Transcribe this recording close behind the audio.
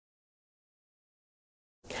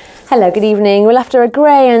Hello, good evening. Well, after a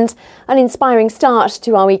grey and uninspiring start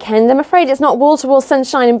to our weekend, I'm afraid it's not wall-to-wall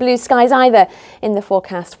sunshine and blue skies either in the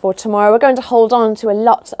forecast for tomorrow. We're going to hold on to a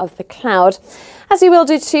lot of the cloud, as we will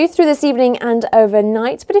do too through this evening and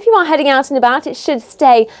overnight. But if you are heading out and about, it should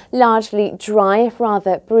stay largely dry, if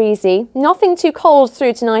rather breezy. Nothing too cold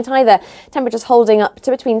through tonight either. Temperatures holding up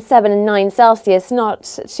to between 7 and 9 Celsius,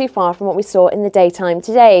 not too far from what we saw in the daytime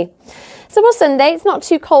today. So for Sunday, it's not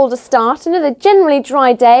too cold a start. Another generally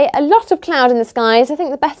dry day, a lot of cloud in the skies. I think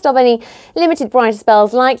the best of any limited brighter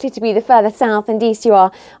spells likely to be the further south and east you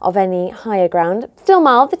are of any higher ground. Still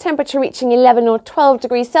mild, the temperature reaching 11 or 12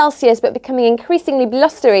 degrees Celsius, but becoming increasingly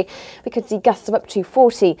blustery. We could see gusts of up to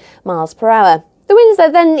 40 miles per hour. The winds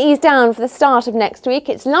then ease down for the start of next week.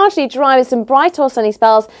 It's largely dry with some bright or sunny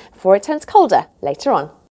spells before it turns colder later on.